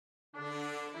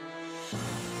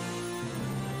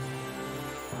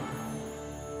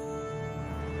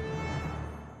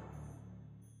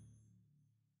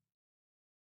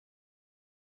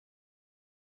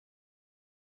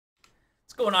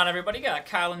What's going on, everybody? Got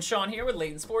Kyle and Sean here with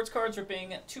Layton Sports Cards,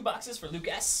 ripping 2 boxes for Luke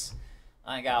S.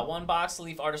 I got 1 box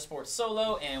Leaf Artist Sports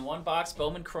Solo and 1 box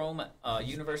Bowman Chrome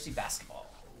University Basketball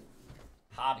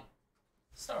Hobby.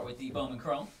 Start with the Bowman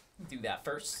Chrome. Do that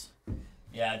first.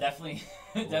 Yeah, definitely,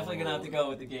 definitely gonna have to go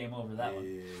with the game over that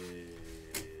one.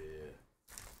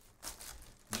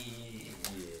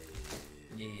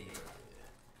 Yeah.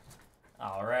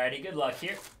 Alrighty, good luck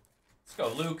here. Let's go,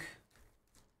 Luke.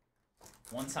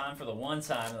 One time for the one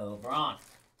time of LeBron.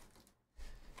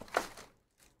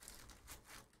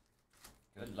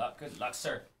 Good luck,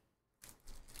 sir.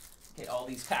 Get all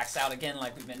these packs out again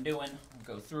like we've been doing.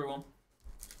 We'll go through them.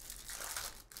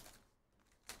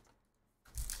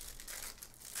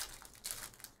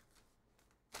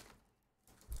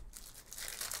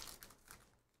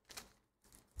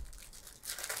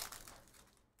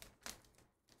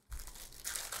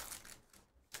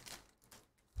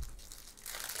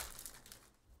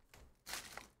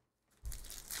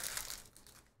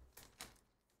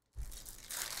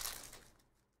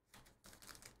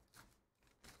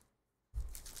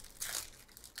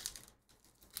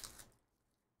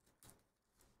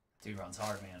 Dude runs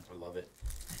hard, man. I love it.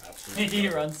 Absolutely. He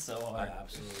runs so hard. I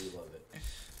absolutely love it.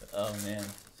 Oh man.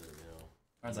 So,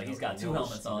 Runs like he's got 2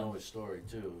 helmets on. You know his story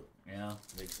too. Yeah.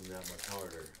 Makes him that much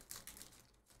harder.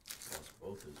 Lost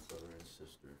both his brother and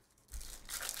sister.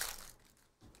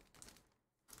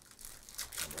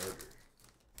 Murder.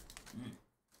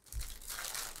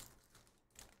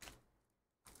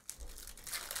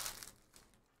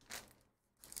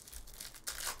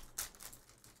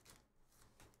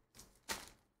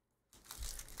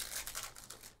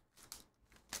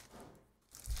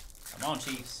 Come on,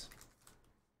 Chiefs.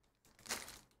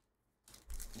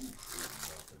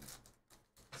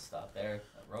 Stop there.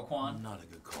 Roquan. Not a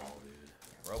good call, dude.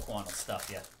 Yeah, Roquan will stuff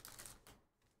you.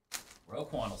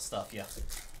 Roquan will stuff you.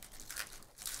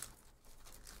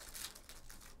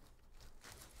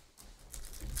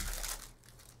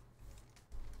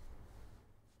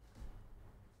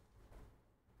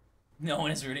 No one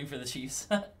is rooting for the Chiefs.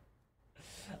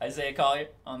 Isaiah Collier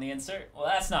on the insert. Well,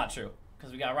 that's not true,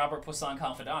 because we got Robert Poisson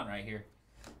Confidant right here.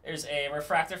 There's a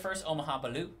refractor first, Omaha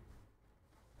Baloo.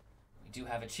 We do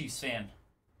have a Chiefs fan.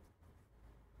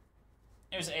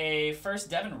 There's a first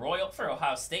Devin Royal for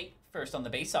Ohio State, first on the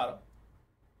base auto.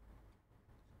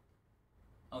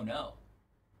 Oh no.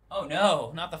 Oh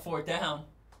no, not the 4th down.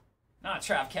 Not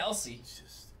Trav Kelsey.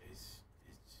 It's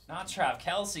Not Trav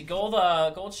Kelsey.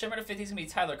 Gold shimmer to 50 is going to be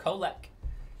Tyler Kolek.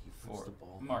 He puts the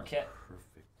ball Marquette.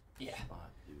 Perfect spot,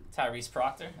 dude. Tyrese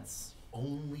Proctor. That's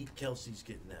only Kelsey's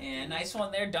getting that. and nice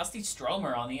one there. Dusty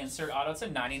Stromer on the insert auto to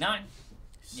 99.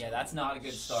 Yeah, that's not a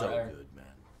good start. So good, man.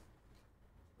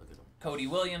 Look at him. Cody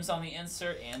Williams on the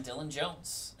insert and Dylan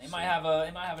Jones. They might have a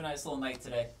nice little night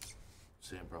today.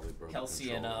 Sam probably broke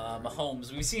Kelsey and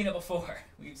Mahomes. We've seen it before.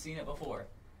 We've seen it before.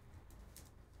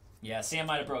 Yeah, Sam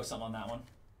might have broke something on that one.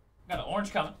 Got an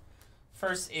orange coming.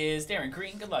 First is Darren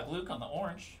Green. Good luck, Luke, on the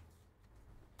orange.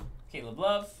 Caleb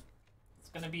Love. It's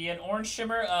going to be an orange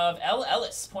shimmer of L.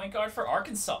 Ellis, point guard for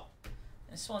Arkansas.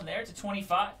 This one there to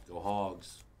 25. Go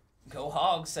Hogs. Go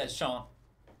Hogs, says Sean.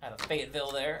 Out of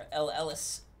Fayetteville there. L.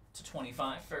 Ellis to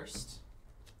 25 first.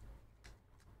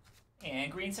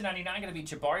 And green to 99 going to be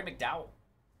Jabari McDowell.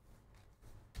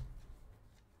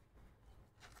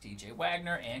 DJ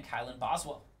Wagner and Kylan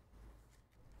Boswell.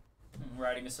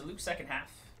 Righty, Mr. Luke, second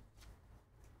half.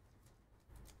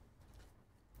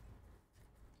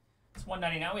 It's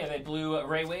 199. We have a blue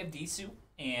Ray Wave Disu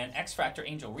and X Factor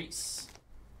Angel Reese.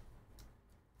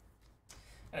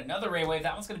 And another Ray Wave.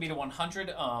 That one's going to be to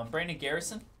 100. Brandon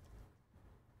Garrison.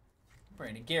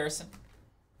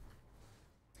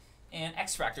 And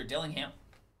X Factor Dillingham.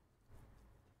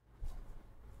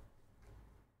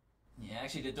 Yeah, I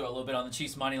actually did throw a little bit on the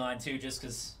Chiefs money line too, just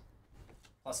because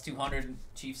plus 200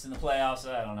 Chiefs in the playoffs.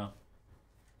 I don't know.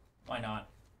 Why not?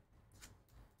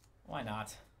 Why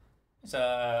not? There's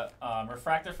a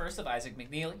refractor first of Isaac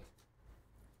McNeely.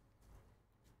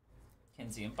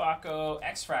 Kinsey Mbako.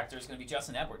 X-Fractor is going to be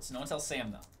Justin Edwards. No one tells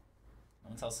Sam, though. No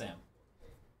one tells Sam.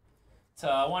 To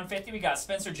 150, we got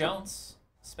Spencer Jones.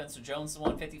 Spencer Jones,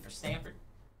 150 for Stanford.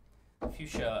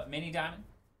 Fuchsia Mini Diamond.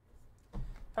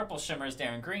 Purple Shimmer is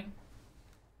Darren Green.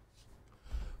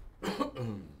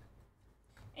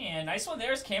 And nice one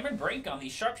there is Cameron Brink on the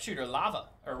Sharpshooter Lava,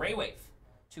 or Ray Wave,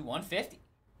 to 150.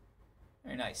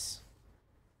 Very nice.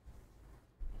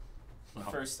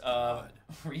 First,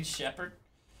 Reed Shepard.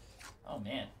 Oh,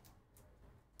 man.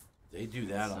 They do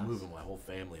that, I'm moving my whole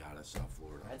family out of South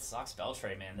Florida. Red Sox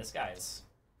Beltray, man. This guy is...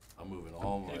 I'm moving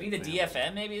all my Could it be the family.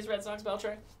 DFM, maybe, is Red Sox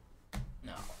Beltray?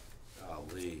 No.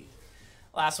 Golly.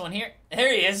 Last one here.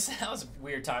 There he is. That was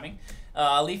weird timing.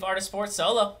 Leaf Artist Sports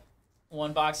Solo.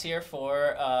 One box here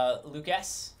for Luke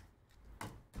S.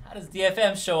 How does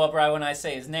DFM show up right when I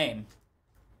say his name?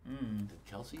 Did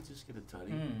Kelsey just get a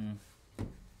tutty?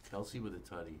 Kelsey with a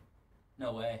tutty.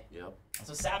 No way. Yep. That's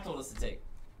what Sap told us to take.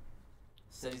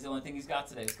 Said he's the only thing he's got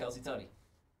today is Kelsey Tutty.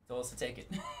 Told us to take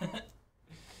it.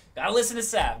 Gotta listen to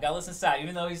Sap. Gotta listen to Sap,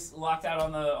 even though he's locked out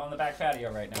on the back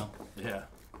patio right now. Yeah.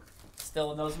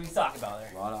 Still knows what he's talking about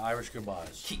there. A lot of Irish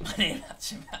goodbyes. Keep my name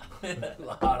out your mouth. A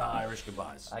lot of Irish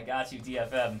goodbyes. I got you,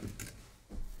 DFM.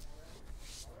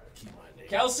 Keep my name.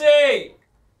 Kelsey!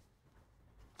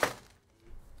 Let's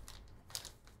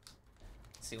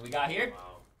see what we got here.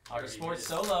 Wow. Art of Sports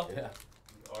Solo. Yeah.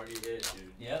 You already hit,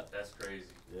 dude. Yep. That's crazy.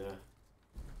 Yeah.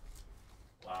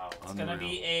 Wow. It's going to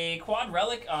be a quad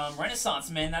relic Renaissance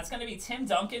man. That's going to be Tim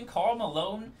Duncan, Karl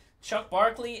Malone, Chuck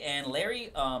Barkley, and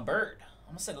Larry Bird. I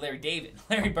almost said Larry David.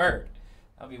 Larry Bird.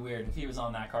 That would be weird if he was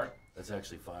on that card. That's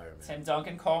actually fire, man. Tim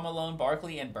Duncan, Karl Malone,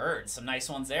 Barkley, and Bird. Some nice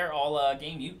ones there. All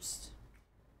game used.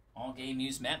 All game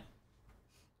used men.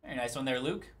 Very nice one there,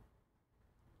 Luke.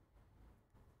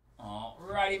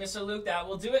 Alrighty, Mr. Luke. That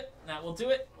will do it. That will do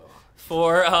it.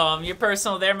 For your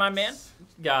personal there, my man.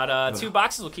 Got 2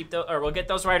 boxes. We'll get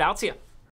those right out to you.